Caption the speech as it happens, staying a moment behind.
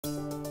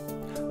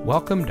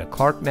Welcome to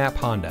Knapp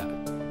Honda,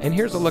 and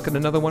here's a look at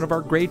another one of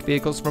our great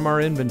vehicles from our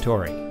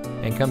inventory,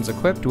 and comes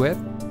equipped with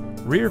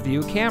rear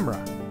view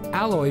camera,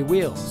 alloy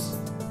wheels,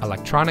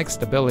 electronic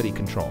stability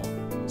control,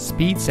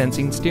 speed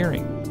sensing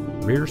steering,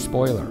 rear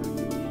spoiler,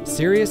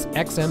 Sirius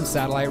XM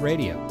satellite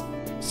radio,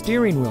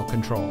 steering wheel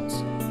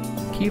controls,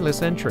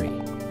 keyless entry,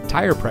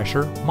 tire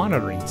pressure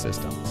monitoring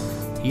system,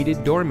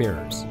 heated door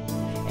mirrors,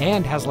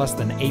 and has less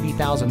than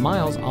 80,000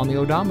 miles on the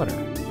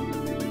odometer.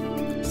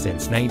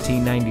 Since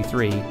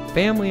 1993,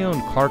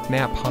 family-owned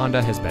Knapp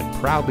Honda has been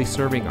proudly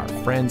serving our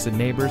friends and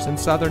neighbors in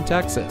southern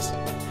Texas.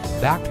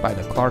 Backed by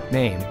the Clark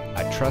name,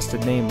 a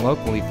trusted name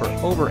locally for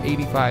over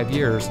 85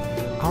 years,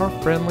 our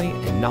friendly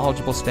and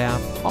knowledgeable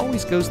staff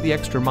always goes the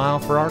extra mile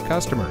for our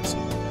customers.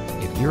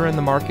 If you're in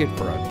the market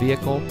for a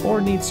vehicle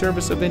or need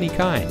service of any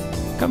kind,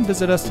 come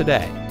visit us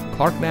today.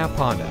 Knapp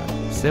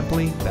Honda,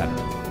 simply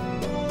better.